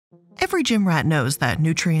Every gym rat knows that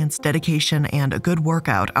nutrients, dedication, and a good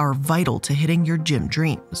workout are vital to hitting your gym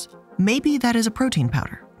dreams. Maybe that is a protein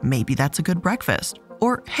powder, maybe that's a good breakfast,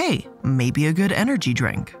 or hey, maybe a good energy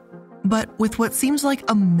drink. But with what seems like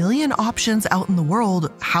a million options out in the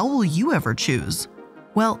world, how will you ever choose?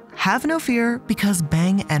 Well, have no fear, because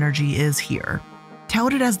Bang Energy is here.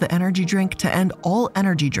 Touted as the energy drink to end all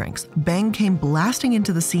energy drinks, Bang came blasting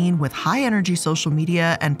into the scene with high-energy social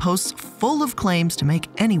media and posts full of claims to make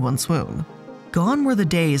anyone swoon. Gone were the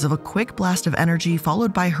days of a quick blast of energy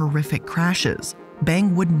followed by horrific crashes.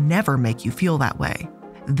 Bang would never make you feel that way.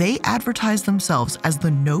 They advertise themselves as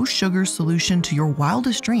the no-sugar solution to your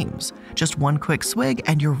wildest dreams. Just one quick swig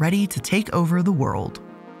and you're ready to take over the world.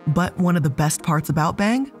 But one of the best parts about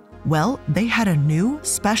Bang? Well, they had a new,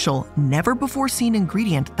 special, never-before-seen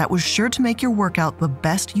ingredient that was sure to make your workout the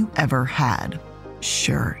best you ever had.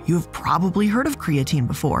 Sure, you have probably heard of creatine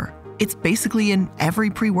before. It's basically in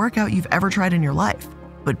every pre-workout you've ever tried in your life.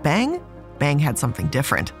 But Bang had something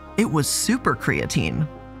different. It was super creatine.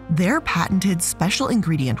 Their patented special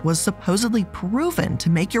ingredient was supposedly proven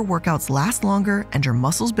to make your workouts last longer and your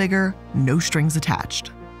muscles bigger, no strings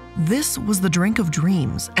attached. This was the drink of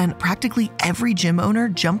dreams, and practically every gym owner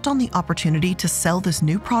jumped on the opportunity to sell this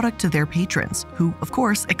new product to their patrons, who, of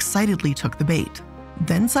course, excitedly took the bait.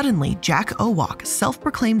 Then suddenly, Jack Owoc,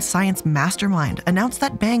 self-proclaimed science mastermind, announced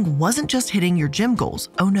that Bang wasn't just hitting your gym goals.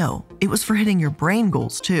 Oh no, it was for hitting your brain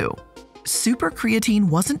goals too. Super creatine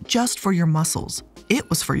wasn't just for your muscles, it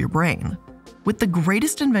was for your brain. With the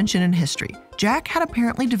greatest invention in history, Jack had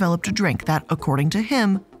apparently developed a drink that, according to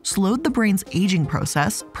him, slowed the brain's aging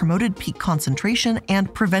process, promoted peak concentration,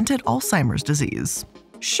 and prevented Alzheimer's disease.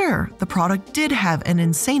 Sure, the product did have an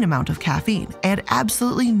insane amount of caffeine and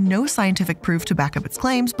absolutely no scientific proof to back up its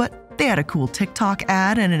claims, but they had a cool TikTok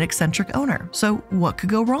ad and an eccentric owner, so what could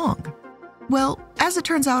go wrong? Well, as it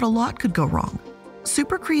turns out, a lot could go wrong.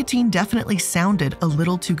 Super creatine definitely sounded a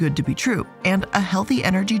little too good to be true, and a healthy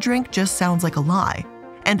energy drink just sounds like a lie.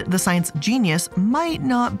 And the science genius might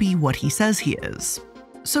not be what he says he is.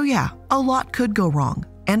 So yeah, a lot could go wrong,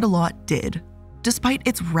 and a lot did. Despite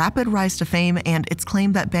its rapid rise to fame and its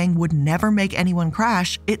claim that Bang would never make anyone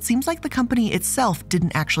crash, it seems like the company itself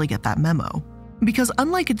didn't actually get that memo. Because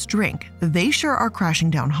unlike its drink, they sure are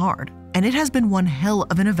crashing down hard, and it has been one hell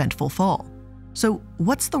of an eventful fall. So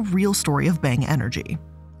what's the real story of Bang Energy?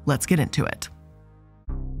 Let's get into it.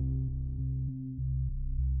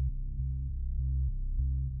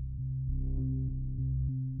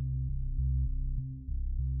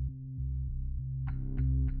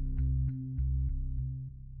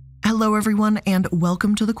 Hello everyone, and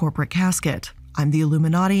welcome to the Corporate Casket. I'm the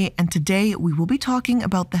Illuminati, and today we will be talking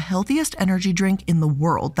about the healthiest energy drink in the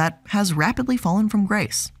world that has rapidly fallen from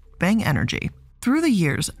grace, Bang Energy. Through the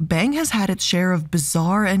years, Bang has had its share of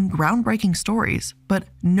bizarre and groundbreaking stories, but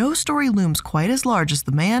no story looms quite as large as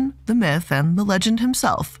the man, the myth, and the legend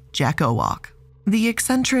himself, Jack Owoc. The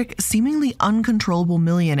eccentric, seemingly uncontrollable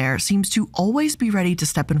millionaire seems to always be ready to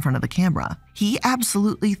step in front of the camera. He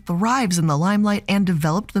absolutely thrives in the limelight and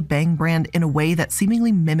developed the Bang brand in a way that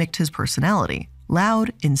seemingly mimicked his personality: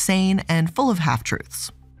 loud, insane, and full of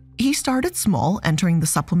half-truths. He started small, entering the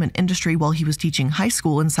supplement industry while he was teaching high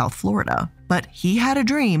school in South Florida. But he had a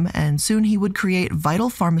dream, and soon he would create Vital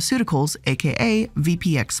Pharmaceuticals, aka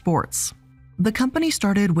VPX Sports. The company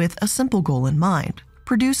started with a simple goal in mind: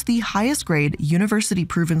 produce the highest grade,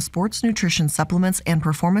 university-proven sports nutrition supplements and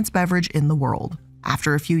performance beverage in the world.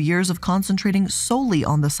 After a few years of concentrating solely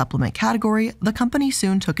on the supplement category, the company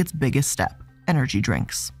soon took its biggest step: energy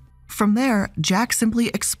drinks. From there, Jack simply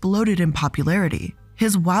exploded in popularity.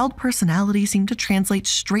 His wild personality seemed to translate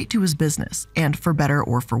straight to his business, and for better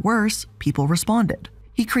or for worse, people responded.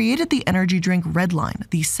 He created the energy drink Redline,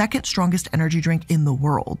 the second strongest energy drink in the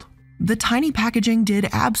world. The tiny packaging did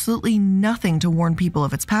absolutely nothing to warn people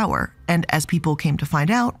of its power, and as people came to find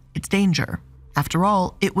out, its danger. After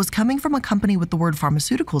all, it was coming from a company with the word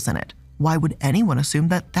pharmaceuticals in it. Why would anyone assume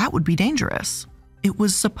that that would be dangerous? It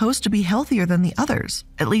was supposed to be healthier than the others.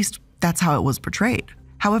 At least, that's how it was portrayed.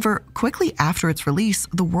 However, quickly after its release,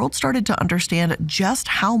 the world started to understand just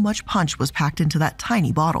how much punch was packed into that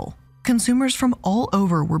tiny bottle. Consumers from all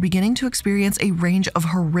over were beginning to experience a range of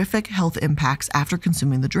horrific health impacts after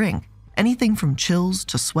consuming the drink. Anything from chills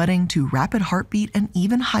to sweating to rapid heartbeat and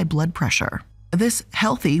even high blood pressure. This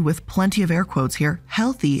healthy, with plenty of air quotes here,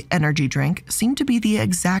 healthy energy drink seemed to be the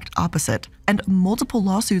exact opposite, and multiple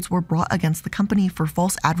lawsuits were brought against the company for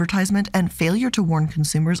false advertisement and failure to warn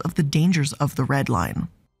consumers of the dangers of the red line.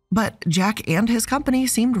 But Jack and his company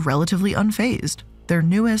seemed relatively unfazed. Their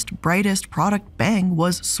newest, brightest product, Bang,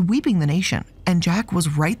 was sweeping the nation, and Jack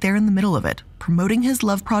was right there in the middle of it, promoting his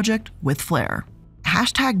love project with flair.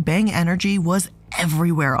 Hashtag Bang Energy was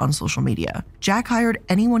everywhere on social media. Jack hired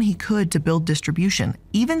anyone he could to build distribution,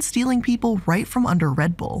 even stealing people right from under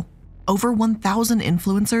Red Bull. Over 1,000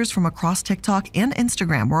 influencers from across TikTok and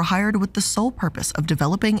Instagram were hired with the sole purpose of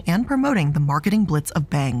developing and promoting the marketing blitz of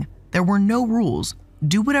Bang. There were no rules.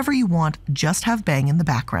 Do whatever you want, just have Bang in the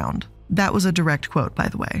background. That was a direct quote, by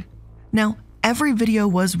the way. Now, every video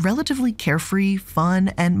was relatively carefree,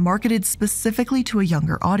 fun, and marketed specifically to a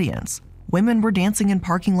younger audience. Women were dancing in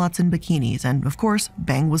parking lots in bikinis, and of course,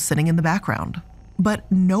 Bang was sitting in the background.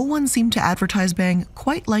 But no one seemed to advertise Bang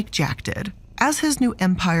quite like Jack did. As his new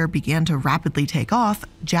empire began to rapidly take off,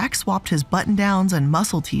 Jack swapped his button-downs and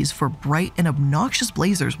muscle tees for bright and obnoxious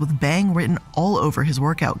blazers with Bang written all over his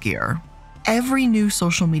workout gear. Every new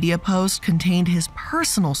social media post contained his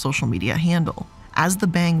personal social media handle. As the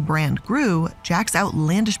Bang brand grew, Jack's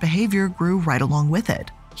outlandish behavior grew right along with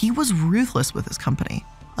it. He was ruthless with his company.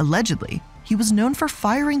 Allegedly, he was known for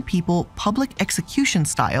firing people public execution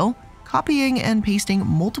style, copying and pasting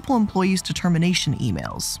multiple employees to termination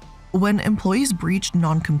emails. When employees breached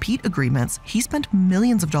non-compete agreements, he spent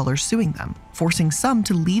millions of dollars suing them, forcing some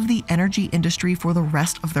to leave the energy industry for the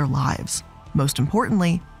rest of their lives. Most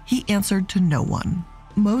importantly, he answered to no one.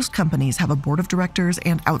 Most companies have a board of directors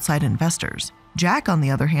and outside investors. Jack, on the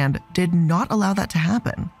other hand, did not allow that to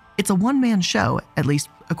happen. It's a one-man show, at least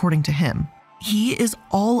according to him. He is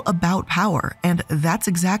all about power, and that's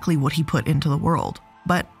exactly what he put into the world.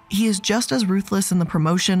 But he is just as ruthless in the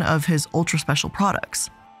promotion of his ultra-special products.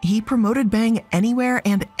 He promoted Bang anywhere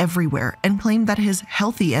and everywhere and claimed that his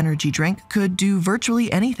healthy energy drink could do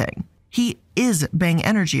virtually anything. He is Bang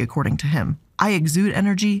Energy, according to him. I exude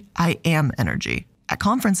energy, I am energy. At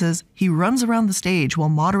conferences, he runs around the stage while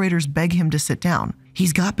moderators beg him to sit down.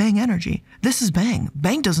 He's got Bang Energy. This is Bang.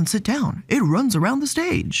 Bang doesn't sit down. It runs around the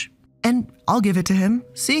stage. And I'll give it to him.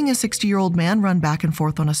 Seeing a 60-year-old man run back and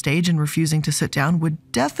forth on a stage and refusing to sit down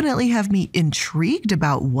would definitely have me intrigued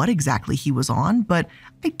about what exactly he was on, but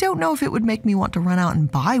I don't know if it would make me want to run out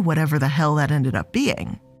and buy whatever the hell that ended up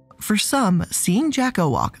being. For some, seeing Jack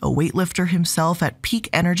Owak, a weightlifter himself at peak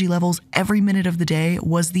energy levels every minute of the day,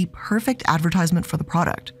 was the perfect advertisement for the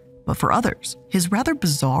product. But for others, his rather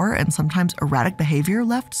bizarre and sometimes erratic behavior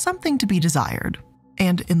left something to be desired.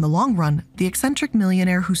 And in the long run, the eccentric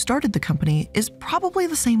millionaire who started the company is probably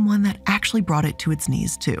the same one that actually brought it to its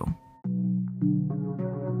knees too.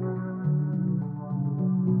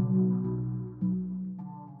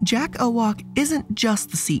 Jack Owak isn't just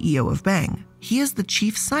the CEO of Bang. He is the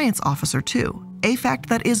chief science officer too, a fact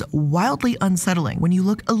that is wildly unsettling when you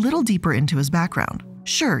look a little deeper into his background.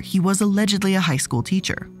 Sure, he was allegedly a high school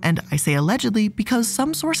teacher, and I say allegedly because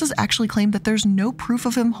some sources actually claim that there's no proof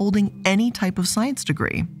of him holding any type of science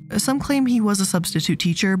degree. Some claim he was a substitute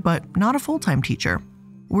teacher, but not a full-time teacher.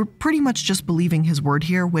 We're pretty much just believing his word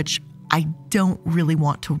here, which I don't really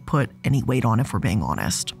want to put any weight on if we're being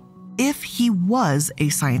honest. If he was a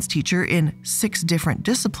science teacher in 6 different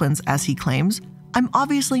disciplines, as he claims, I'm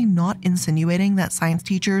obviously not insinuating that science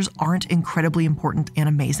teachers aren't incredibly important and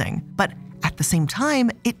amazing, but at the same time,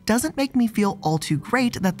 it doesn't make me feel all too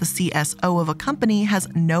great that the CSO of a company has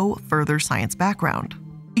no further science background.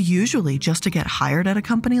 Usually, just to get hired at a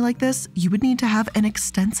company like this, you would need to have an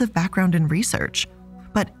extensive background in research.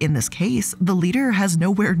 But in this case, the leader has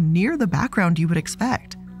nowhere near the background you would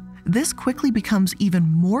expect. This quickly becomes even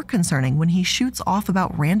more concerning when he shoots off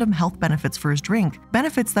about random health benefits for his drink,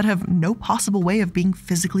 benefits that have no possible way of being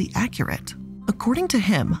physically accurate. According to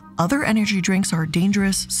him, other energy drinks are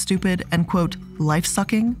dangerous, stupid, and quote,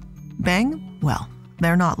 life-sucking. Bang? Well,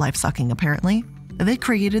 they're not life-sucking apparently. They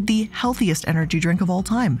created the healthiest energy drink of all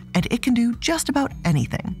time, and it can do just about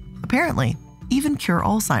anything. Apparently, even cure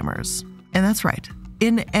Alzheimer's. And that's right.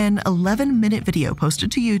 In an 11-minute video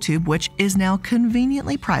posted to YouTube, which is now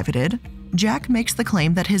conveniently privated, Jack makes the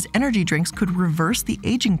claim that his energy drinks could reverse the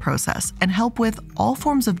aging process and help with all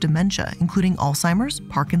forms of dementia, including Alzheimer's,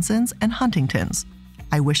 Parkinson's, and Huntington's.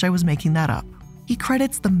 I wish I was making that up. He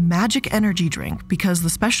credits the magic energy drink because the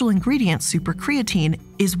special ingredient, super creatine,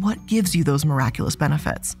 is what gives you those miraculous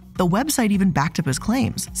benefits. The website even backed up his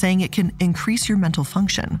claims, saying it can increase your mental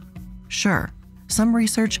function. Sure, some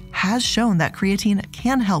research has shown that creatine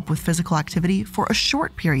can help with physical activity for a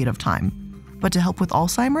short period of time, but to help with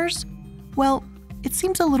Alzheimer's? Well, it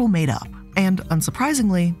seems a little made up, and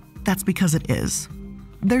unsurprisingly, that's because it is.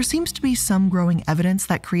 There seems to be some growing evidence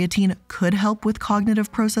that creatine could help with cognitive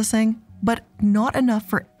processing, but not enough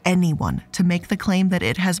for anyone to make the claim that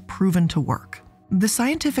it has proven to work. The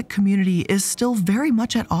scientific community is still very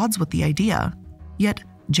much at odds with the idea. Yet,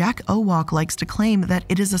 Jack Owoc likes to claim that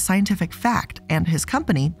it is a scientific fact, and his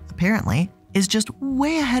company, apparently, is just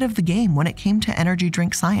way ahead of the game when it came to energy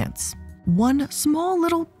drink science. One small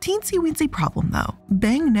little teensy-weensy problem though.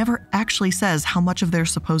 Bang never actually says how much of their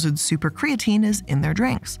supposed super creatine is in their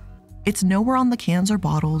drinks. It's nowhere on the cans or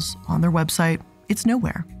bottles, on their website, it's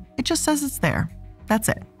nowhere. It just says it's there. That's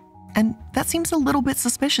it. And that seems a little bit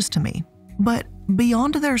suspicious to me. But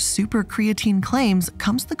beyond their super creatine claims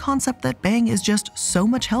comes the concept that Bang is just so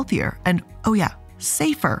much healthier and, oh yeah,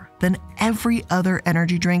 safer than every other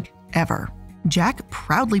energy drink ever. Jack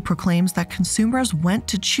proudly proclaims that consumers went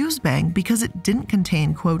to choose Bang because it didn't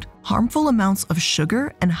contain, quote, harmful amounts of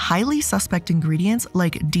sugar and highly suspect ingredients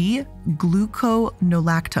like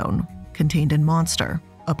D-gluconolactone contained in Monster.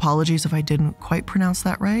 Apologies if I didn't quite pronounce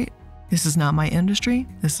that right. This is not my industry.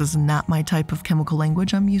 This is not my type of chemical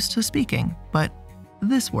language I'm used to speaking, but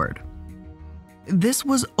this word. This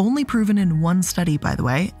was only proven in one study, by the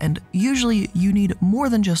way, and usually you need more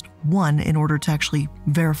than just one in order to actually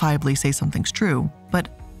verifiably say something's true, but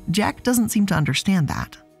Jack doesn't seem to understand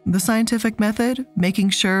that. The scientific method, making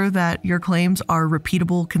sure that your claims are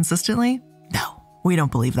repeatable consistently? No, we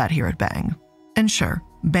don't believe that here at Bang. And sure,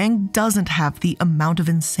 Bang doesn't have the amount of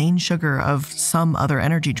insane sugar of some other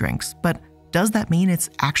energy drinks, but does that mean it's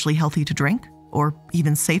actually healthy to drink? Or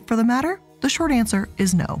even safe for the matter? The short answer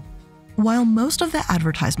is no. While most of the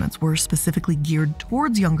advertisements were specifically geared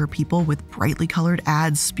towards younger people with brightly colored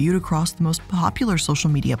ads spewed across the most popular social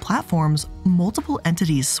media platforms, multiple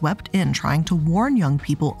entities swept in trying to warn young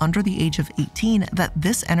people under the age of 18 that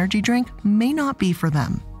this energy drink may not be for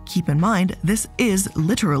them. Keep in mind, this is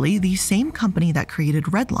literally the same company that created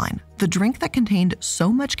Redline, the drink that contained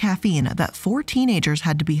so much caffeine that 4 teenagers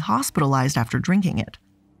had to be hospitalized after drinking it.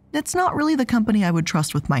 It's not really the company I would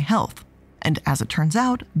trust with my health. And as it turns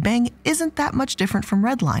out, Bang isn't that much different from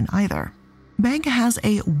Redline either. Bang has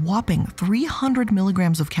a whopping 300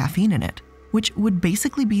 milligrams of caffeine in it, which would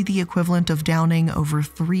basically be the equivalent of downing over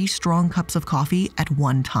 3 strong cups of coffee at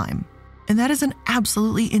one time. And that is an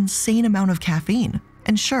absolutely insane amount of caffeine.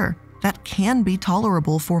 And sure, that can be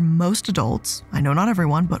tolerable for most adults. I know not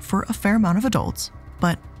everyone, but for a fair amount of adults.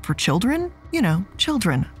 But for children? You know,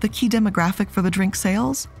 children, the key demographic for the drink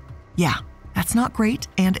sales? Yeah. That's not great,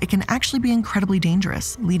 and it can actually be incredibly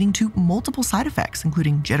dangerous, leading to multiple side effects,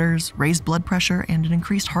 including jitters, raised blood pressure, and an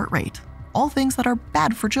increased heart rate. All things that are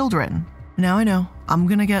bad for children. Now I know, I'm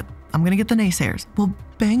gonna get the naysayers. Well,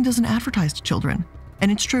 Bang doesn't advertise to children.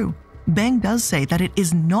 And it's true. Bang does say that it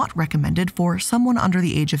is not recommended for someone under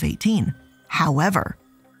the age of 18. However,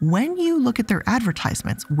 when you look at their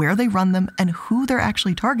advertisements, where they run them, and who they're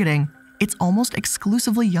actually targeting, it's almost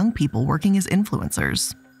exclusively young people working as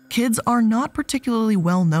influencers. Kids are not particularly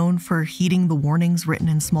well known for heeding the warnings written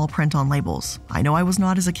in small print on labels. I know I was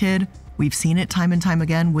not as a kid. We've seen it time and time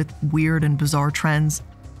again with weird and bizarre trends.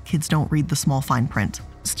 Kids don't read the small fine print.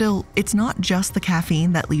 Still, it's not just the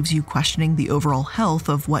caffeine that leaves you questioning the overall health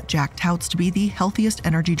of what Jack touts to be the healthiest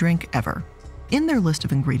energy drink ever. In their list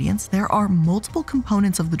of ingredients, there are multiple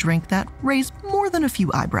components of the drink that raise more than a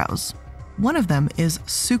few eyebrows. One of them is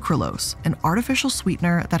sucralose, an artificial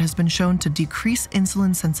sweetener that has been shown to decrease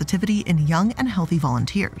insulin sensitivity in young and healthy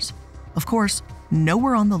volunteers. Of course,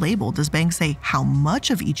 nowhere on the label does Bang say how much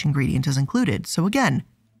of each ingredient is included, so again,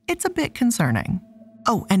 it's a bit concerning.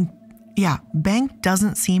 Oh, and yeah, Bang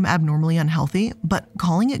doesn't seem abnormally unhealthy, but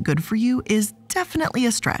calling it good for you is definitely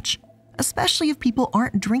a stretch, especially if people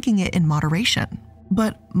aren't drinking it in moderation.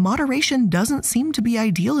 But moderation doesn't seem to be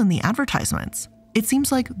ideal in the advertisements. It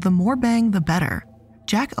seems like the more Bang, the better.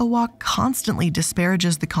 Jack Owoc constantly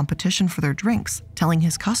disparages the competition for their drinks, telling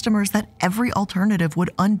his customers that every alternative would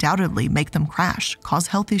undoubtedly make them crash, cause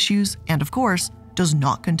health issues, and of course, does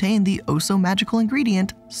not contain the oh-so-magical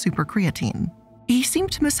ingredient, super creatine. He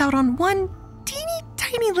seemed to miss out on one teeny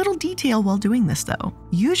tiny little detail while doing this though.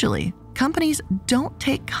 Usually, companies don't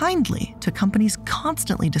take kindly to companies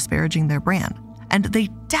constantly disparaging their brand. And they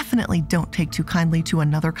definitely don't take too kindly to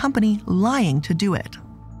another company lying to do it.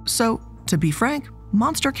 So, to be frank,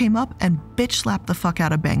 Monster came up and bitch slapped the fuck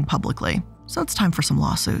out of Bang publicly. So it's time for some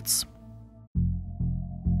lawsuits.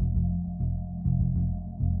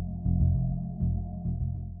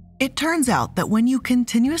 It turns out that when you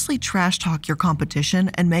continuously trash talk your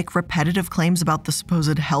competition and make repetitive claims about the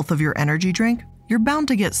supposed health of your energy drink, you're bound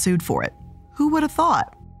to get sued for it. Who would have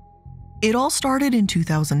thought? It all started in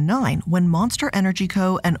 2009 when Monster Energy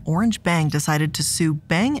Co. and Orange Bang decided to sue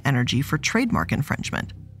Bang Energy for trademark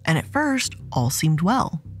infringement. And at first, all seemed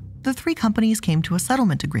well. The 3 companies came to a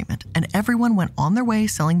settlement agreement and everyone went on their way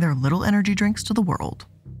selling their little energy drinks to the world.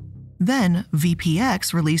 Then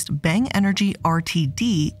VPX released Bang Energy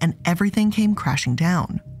RTD and everything came crashing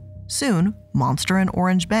down. Soon, Monster and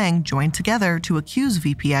Orange Bang joined together to accuse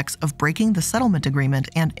VPX of breaking the settlement agreement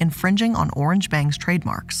and infringing on Orange Bang's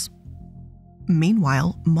trademarks.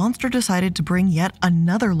 Meanwhile, Monster decided to bring yet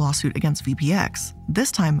another lawsuit against VPX,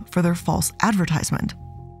 this time for their false advertisement.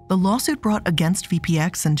 The lawsuit brought against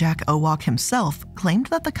VPX and Jack Owoc himself claimed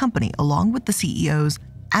that the company, along with the CEO's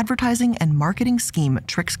advertising and marketing scheme,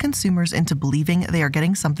 tricks consumers into believing they are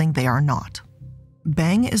getting something they are not.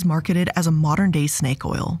 Bang is marketed as a modern-day snake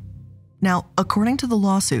oil. Now, according to the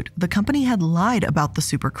lawsuit, the company had lied about the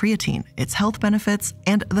super creatine, its health benefits,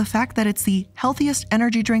 and the fact that it's the healthiest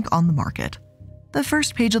energy drink on the market. The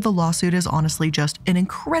first page of the lawsuit is honestly just an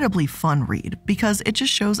incredibly fun read because it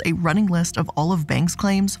just shows a running list of all of Bang's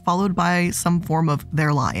claims followed by some form of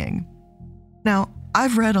they're lying. Now,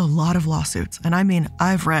 I've read a lot of lawsuits, and I mean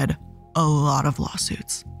I've read a lot of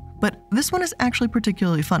lawsuits, but this one is actually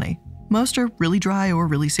particularly funny. Most are really dry or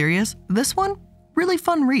really serious. This one, really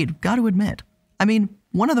fun read, gotta admit. I mean,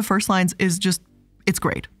 one of the first lines is just, it's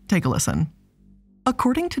great. Take a listen.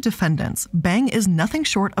 According to defendants, Bang is nothing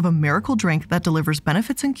short of a miracle drink that delivers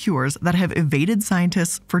benefits and cures that have evaded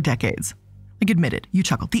scientists for decades. Like, admit it, you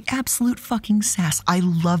chuckle. The absolute fucking sass. I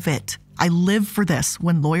love it. I live for this.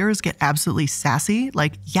 When lawyers get absolutely sassy,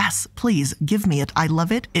 like, yes, please, give me it. I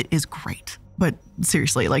love it. It is great. But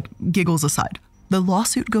seriously, like, giggles aside, the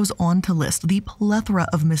lawsuit goes on to list the plethora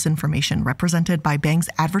of misinformation represented by Bang's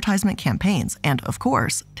advertisement campaigns and, of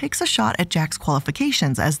course, takes a shot at Jack's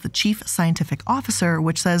qualifications as the chief scientific officer,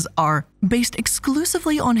 which says are based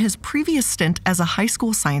exclusively on his previous stint as a high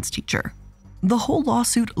school science teacher. The whole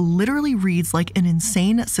lawsuit literally reads like an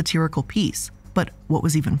insane satirical piece, but what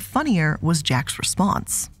was even funnier was Jack's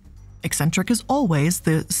response. Eccentric as always,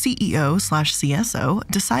 the CEO/CSO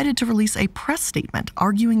decided to release a press statement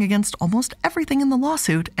arguing against almost everything in the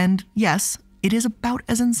lawsuit, and yes, it is about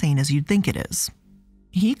as insane as you'd think it is.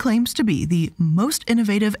 He claims to be the most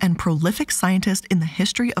innovative and prolific scientist in the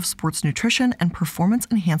history of sports nutrition and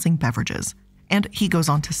performance-enhancing beverages, and he goes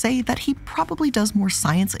on to say that he probably does more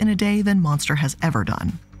science in a day than Monster has ever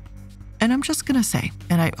done. And I'm just gonna say,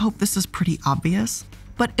 and I hope this is pretty obvious,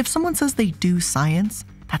 but if someone says they do science,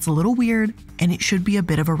 that's a little weird, and it should be a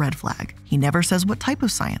bit of a red flag. He never says what type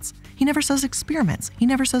of science. He never says experiments. He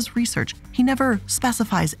never says research. He never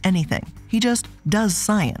specifies anything. He just does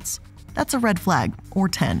science. That's a red flag, or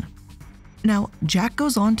 10. Now, Jack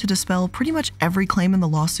goes on to dispel pretty much every claim in the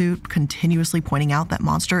lawsuit, continuously pointing out that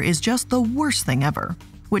Monster is just the worst thing ever.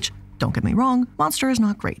 Which, don't get me wrong, Monster is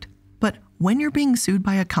not great. But when you're being sued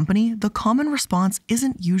by a company, the common response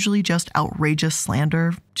isn't usually just outrageous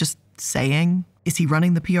slander, just saying, is he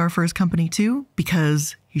running the PR for his company too?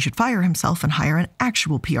 Because he should fire himself and hire an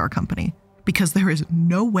actual PR company. Because there is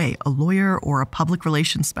no way a lawyer or a public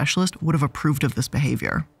relations specialist would have approved of this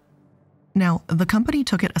behavior. Now, the company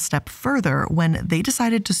took it a step further when they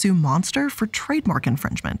decided to sue Monster for trademark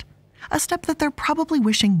infringement, a step that they're probably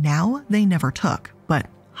wishing now they never took, but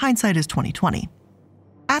hindsight is 20/20.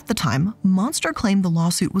 At the time, Monster claimed the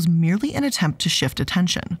lawsuit was merely an attempt to shift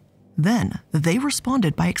attention. Then, they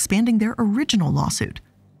responded by expanding their original lawsuit.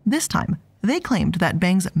 This time, they claimed that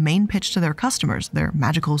Bang's main pitch to their customers, their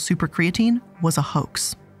magical super creatine, was a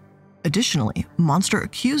hoax. Additionally, Monster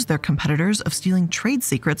accused their competitors of stealing trade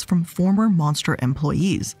secrets from former Monster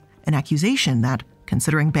employees, an accusation that,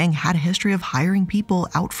 considering Bang had a history of hiring people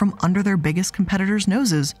out from under their biggest competitors'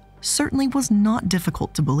 noses, certainly was not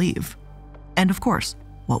difficult to believe. And of course,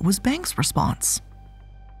 what was Bang's response?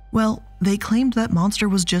 Well, they claimed that Monster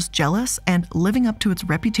was just jealous and living up to its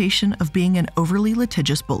reputation of being an overly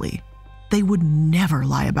litigious bully. They would never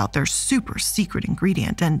lie about their super secret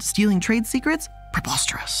ingredient, and stealing trade secrets?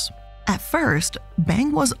 Preposterous. At first,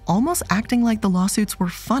 Bang was almost acting like the lawsuits were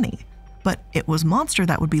funny, but it was Monster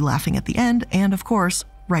that would be laughing at the end and, of course,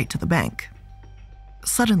 right to the bank.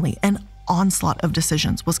 Suddenly, an onslaught of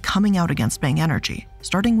decisions was coming out against Bang Energy,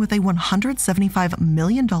 starting with a $175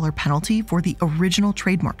 million penalty for the original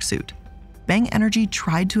trademark suit. Bang Energy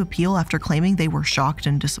tried to appeal after claiming they were shocked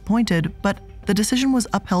and disappointed, but the decision was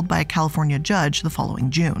upheld by a California judge the following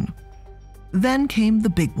June. Then came the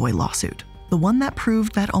big boy lawsuit, the one that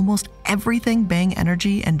proved that almost everything Bang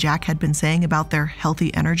Energy and Jack had been saying about their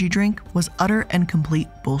healthy energy drink was utter and complete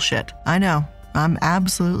bullshit. I know, I'm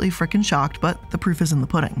absolutely freaking shocked, but the proof is in the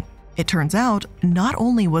pudding. It turns out, not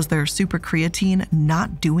only was their super creatine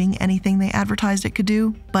not doing anything they advertised it could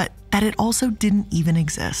do, but that it also didn't even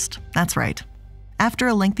exist. That's right. After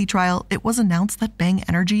a lengthy trial, it was announced that Bang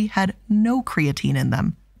Energy had no creatine in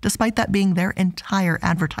them, despite that being their entire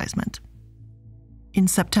advertisement. In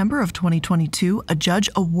September of 2022, a judge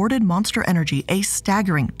awarded Monster Energy a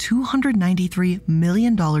staggering $293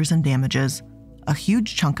 million in damages. A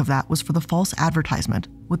huge chunk of that was for the false advertisement,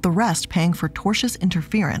 with the rest paying for tortious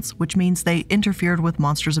interference, which means they interfered with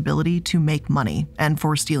Monster's ability to make money, and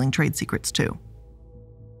for stealing trade secrets too.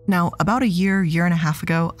 Now, about a year and a half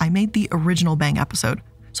ago, I made the original Bang episode,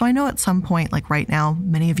 so I know at some point, like right now,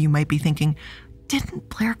 many of you might be thinking, didn't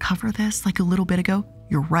Blair cover this like a little bit ago?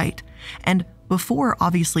 You're right. And before,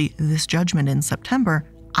 obviously, this judgment in September,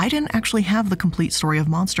 I didn't actually have the complete story of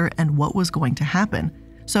Monster and what was going to happen.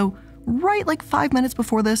 So, right like 5 minutes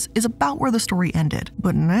before this is about where the story ended.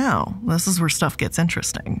 But now, this is where stuff gets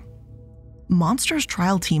interesting. Monster's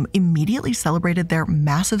trial team immediately celebrated their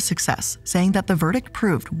massive success, saying that the verdict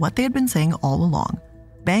proved what they had been saying all along.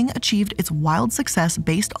 Bang achieved its wild success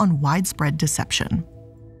based on widespread deception.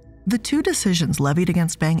 The two decisions levied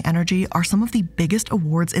against Bang Energy are some of the biggest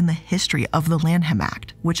awards in the history of the Lanham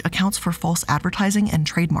Act, which accounts for false advertising and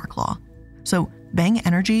trademark law. So, Bang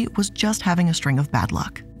Energy was just having a string of bad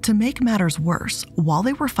luck. To make matters worse, while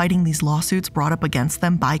they were fighting these lawsuits brought up against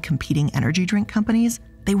them by competing energy drink companies,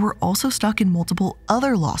 they were also stuck in multiple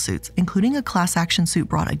other lawsuits, including a class action suit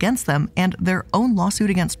brought against them and their own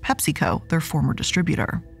lawsuit against PepsiCo, their former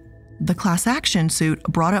distributor. The class action suit,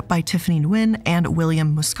 brought up by Tiffany Nguyen and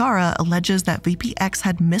William Muscara, alleges that VPX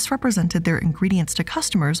had misrepresented their ingredients to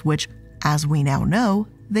customers, which, as we now know,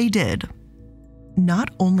 they did. Not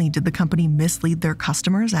only did the company mislead their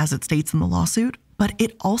customers, as it states in the lawsuit, but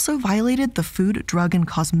it also violated the Food, Drug, and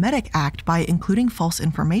Cosmetic Act by including false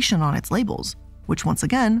information on its labels, which once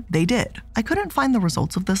again, they did. I couldn't find the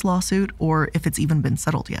results of this lawsuit or if it's even been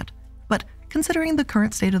settled yet. But considering the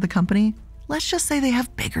current state of the company, let's just say they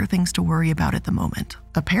have bigger things to worry about at the moment.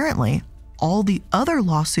 Apparently, all the other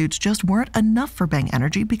lawsuits just weren't enough for Bang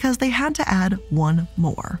Energy because they had to add one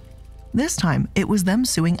more. This time, it was them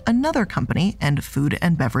suing another company and food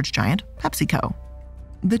and beverage giant, PepsiCo.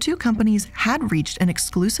 The two companies had reached an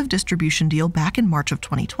exclusive distribution deal back in March of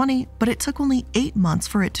 2020, but it took only 8 months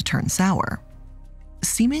for it to turn sour.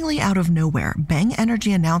 Seemingly out of nowhere, Bang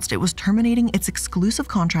Energy announced it was terminating its exclusive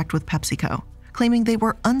contract with PepsiCo, claiming they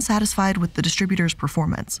were unsatisfied with the distributor's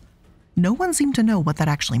performance. No one seemed to know what that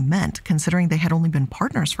actually meant, considering they had only been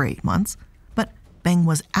partners for 8 months, but Bang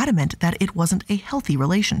was adamant that it wasn't a healthy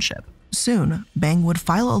relationship. Soon, Bang would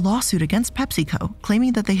file a lawsuit against PepsiCo,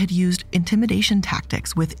 claiming that they had used intimidation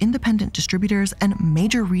tactics with independent distributors and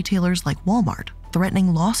major retailers like Walmart,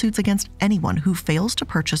 threatening lawsuits against anyone who fails to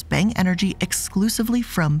purchase Bang Energy exclusively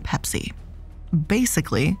from Pepsi.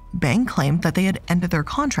 Basically, Bang claimed that they had ended their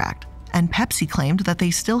contract, and Pepsi claimed that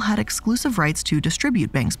they still had exclusive rights to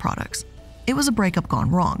distribute Bang's products. It was a breakup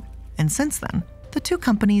gone wrong, and since then, the two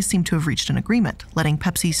companies seem to have reached an agreement, letting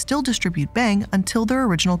Pepsi still distribute Bang until their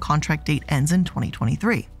original contract date ends in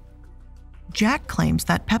 2023. Jack claims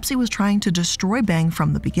that Pepsi was trying to destroy Bang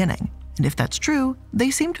from the beginning, and if that's true,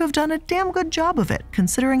 they seem to have done a damn good job of it,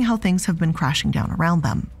 considering how things have been crashing down around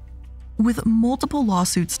them. With multiple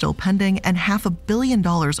lawsuits still pending and $500 million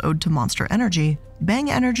owed to Monster Energy,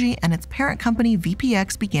 Bang Energy and its parent company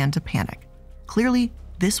VPX began to panic. Clearly,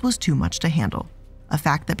 this was too much to handle, a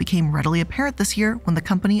fact that became readily apparent this year when the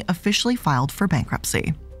company officially filed for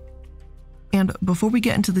bankruptcy. And before we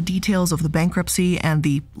get into the details of the bankruptcy and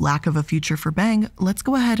the lack of a future for Bang, let's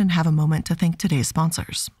go ahead and have a moment to thank today's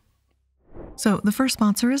sponsors. So the first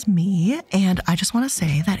sponsor is me, and I just want to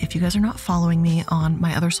say that if you guys are not following me on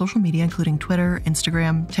my other social media, including Twitter,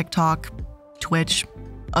 Instagram, TikTok, Twitch,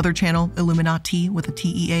 other channel, iilluminaughtii with a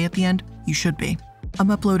TEA at the end, you should be.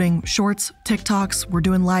 I'm uploading shorts, TikToks, we're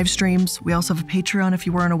doing live streams. We also have a Patreon if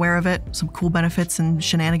you weren't aware of it. Some cool benefits and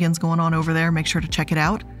shenanigans going on over there. Make sure to check it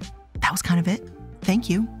out. That was kind of it. Thank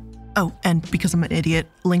you. Oh, and because I'm an idiot,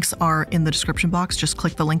 links are in the description box. Just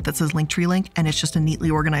click the link that says Linktree link, and it's just a neatly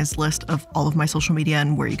organized list of all of my social media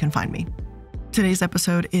and where you can find me. Today's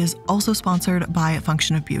episode is also sponsored by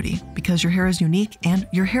Function of Beauty, because your hair is unique and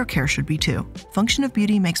your hair care should be too. Function of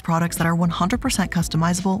Beauty makes products that are 100%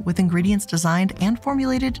 customizable with ingredients designed and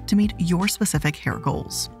formulated to meet your specific hair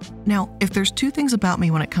goals. Now, if there's two things about me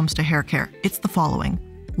when it comes to hair care, it's the following.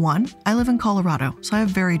 1, I live in Colorado, so I have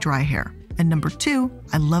very dry hair. And number 2,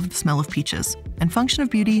 I love the smell of peaches, and Function of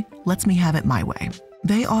Beauty lets me have it my way.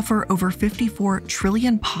 They offer over 54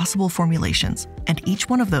 trillion possible formulations, and each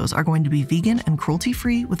one of those are going to be vegan and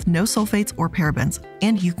cruelty-free with no sulfates or parabens,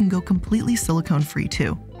 and you can go completely silicone-free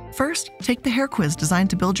too. First, take the hair quiz designed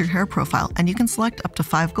to build your hair profile, and you can select up to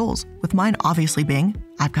 5 goals, with mine obviously being,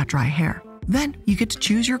 I've got dry hair. Then you get to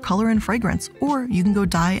choose your color and fragrance, or you can go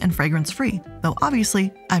dye and fragrance free, though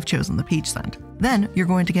obviously I've chosen the peach scent. Then you're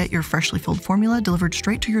going to get your freshly filled formula delivered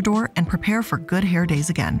straight to your door and prepare for good hair days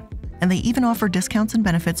again. And they even offer discounts and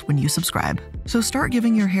benefits when you subscribe. So start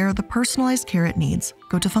giving your hair the personalized care it needs.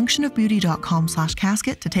 Go to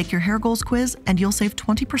functionofbeauty.com/casket to take your hair goals quiz, and you'll save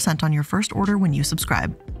 20% on your first order when you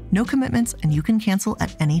subscribe. No commitments, and you can cancel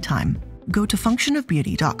at any time. Go to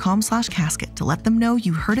functionofbeauty.com/casket to let them know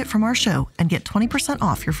you heard it from our show and get 20%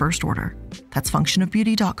 off your first order. That's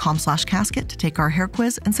functionofbeauty.com/casket to take our hair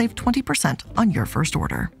quiz and save 20% on your first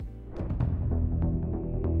order.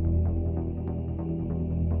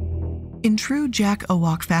 In true Jack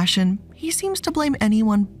Owoc fashion, he seems to blame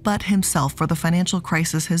anyone but himself for the financial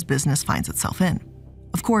crisis his business finds itself in.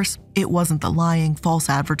 Of course, it wasn't the lying, false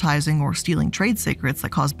advertising, or stealing trade secrets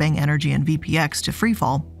that caused Bang Energy and VPX to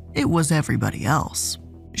freefall. It was everybody else.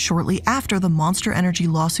 Shortly after the Monster Energy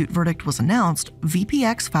lawsuit verdict was announced,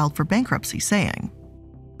 VPX filed for bankruptcy, saying,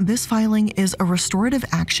 "This filing is a restorative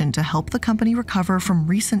action to help the company recover from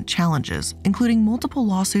recent challenges, including multiple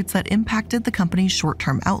lawsuits that impacted the company's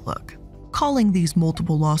short-term outlook." Calling these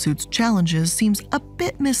multiple lawsuits challenges seems a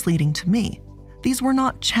bit misleading to me. These were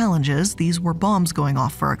not challenges, these were bombs going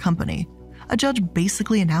off for a company. A judge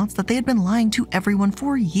basically announced that they had been lying to everyone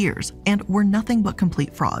for years and were nothing but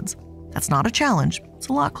complete frauds. That's not a challenge, it's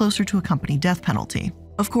a lot closer to a company death penalty.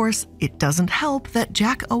 Of course, it doesn't help that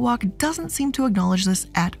Jack Owoc doesn't seem to acknowledge this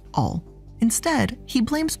at all. Instead, he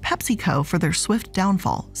blames PepsiCo for their swift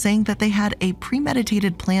downfall, saying that they had a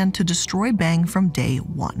premeditated plan to destroy Bang from day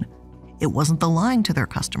one. It wasn't the lying to their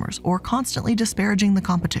customers or constantly disparaging the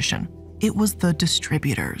competition. It was the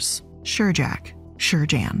distributors. Sure, Jack. Sure,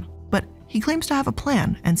 Jan. But he claims to have a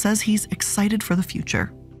plan and says he's excited for the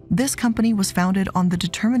future. This company was founded on the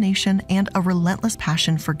determination and a relentless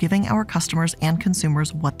passion for giving our customers and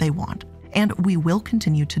consumers what they want, and we will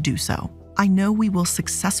continue to do so. I know we will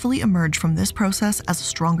successfully emerge from this process as a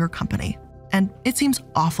stronger company. And it seems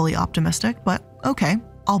awfully optimistic, but okay,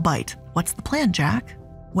 I'll bite. What's the plan, Jack?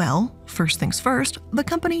 Well, first things first, the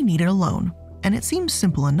company needed a loan. And it seems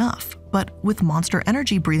simple enough, but with Monster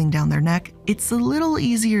Energy breathing down their neck, it's a little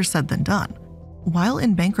easier said than done. While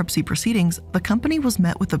in bankruptcy proceedings, the company was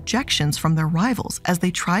met with objections from their rivals as they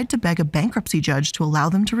tried to beg a bankruptcy judge to allow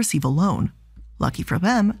them to receive a loan. Lucky for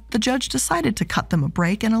them, the judge decided to cut them a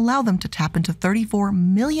break and allow them to tap into $34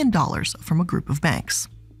 million from a group of banks.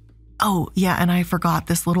 Oh, yeah, and I forgot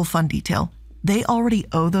this little fun detail. They already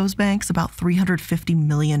owe those banks about $350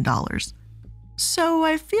 million. So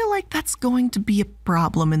I feel like that's going to be a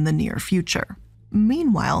problem in the near future.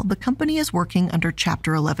 Meanwhile, the company is working under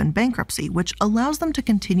Chapter 11 bankruptcy, which allows them to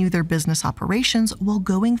continue their business operations while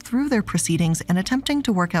going through their proceedings and attempting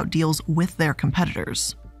to work out deals with their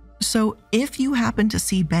competitors. So if you happen to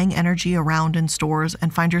see Bang Energy around in stores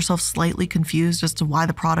and find yourself slightly confused as to why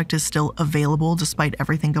the product is still available despite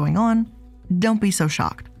everything going on, don't be so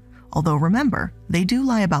shocked. Although remember, they do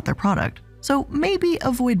lie about their product, so maybe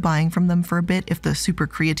avoid buying from them for a bit if the super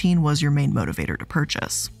creatine was your main motivator to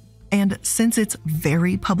purchase. And since its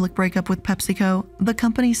very public breakup with PepsiCo, the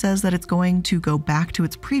company says that it's going to go back to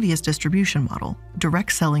its previous distribution model,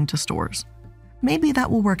 direct selling to stores. Maybe that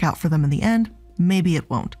will work out for them in the end, maybe it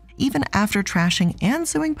won't. Even after trashing and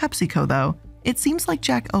suing PepsiCo though, it seems like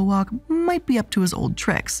Jack Owoc might be up to his old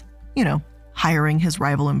tricks. You know, hiring his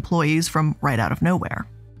rival employees from right out of nowhere.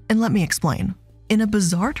 And let me explain. In a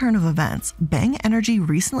bizarre turn of events, Bang Energy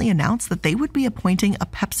recently announced that they would be appointing a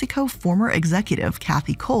PepsiCo former executive,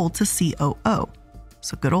 Kathy Cole, to COO.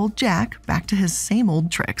 So good old Jack back to his same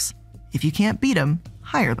old tricks. If you can't beat them,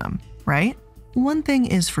 hire them, right? One thing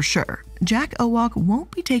is for sure, Jack Owoc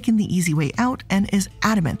won't be taking the easy way out and is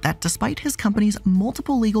adamant that despite his company's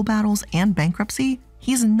multiple legal battles and bankruptcy,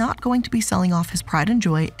 he's not going to be selling off his pride and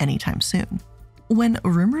joy anytime soon. When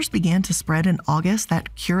rumors began to spread in August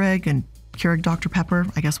that Keurig and Keurig Dr. Pepper,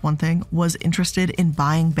 I guess one thing, was interested in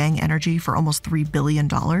buying Bang Energy for almost $3 billion,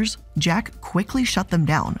 Jack quickly shut them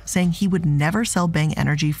down, saying he would never sell Bang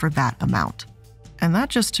Energy for that amount. And that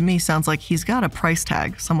just to me sounds like he's got a price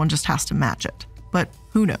tag, someone just has to match it. But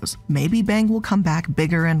who knows, maybe Bang will come back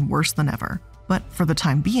bigger and worse than ever. But for the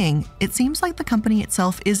time being, it seems like the company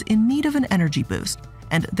itself is in need of an energy boost,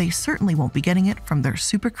 and they certainly won't be getting it from their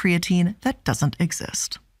super creatine that doesn't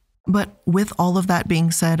exist. But with all of that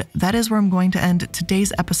being said, that is where I'm going to end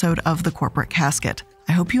today's episode of the Corporate Casket.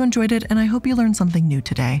 I hope you enjoyed it, and I hope you learned something new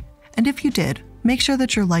today. And if you did, make sure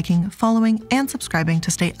that you're liking, following, and subscribing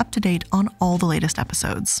to stay up to date on all the latest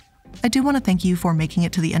episodes. I do want to thank you for making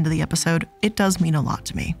it to the end of the episode. It does mean a lot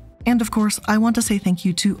to me. And of course, I want to say thank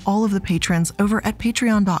you to all of the patrons over at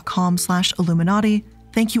patreon.com/iilluminaughtii.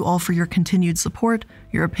 Thank you all for your continued support,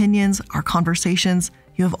 your opinions, our conversations.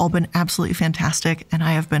 You have all been absolutely fantastic, and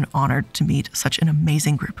I have been honored to meet such an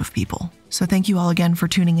amazing group of people. So thank you all again for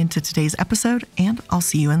tuning into today's episode, and I'll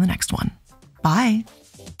see you in the next one. Bye.